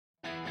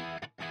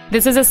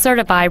This is a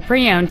certified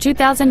pre-owned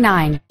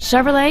 2009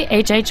 Chevrolet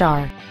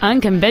HHR.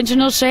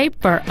 Unconventional shape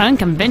for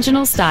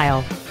unconventional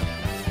style.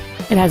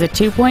 It has a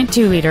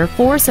 2.2-liter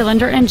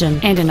four-cylinder engine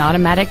and an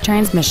automatic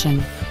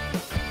transmission.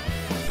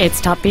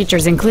 Its top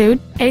features include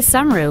a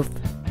sunroof,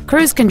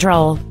 cruise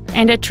control,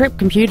 and a trip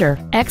computer,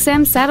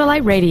 XM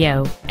satellite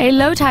radio, a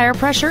low tire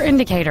pressure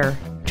indicator,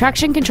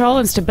 traction control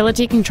and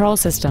stability control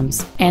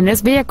systems, and this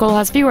vehicle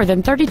has fewer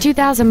than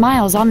 32,000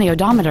 miles on the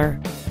odometer.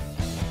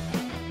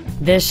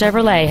 This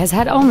Chevrolet has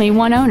had only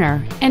one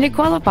owner, and it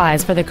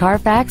qualifies for the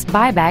Carfax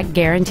buyback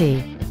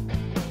guarantee.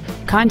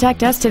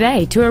 Contact us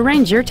today to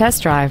arrange your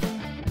test drive.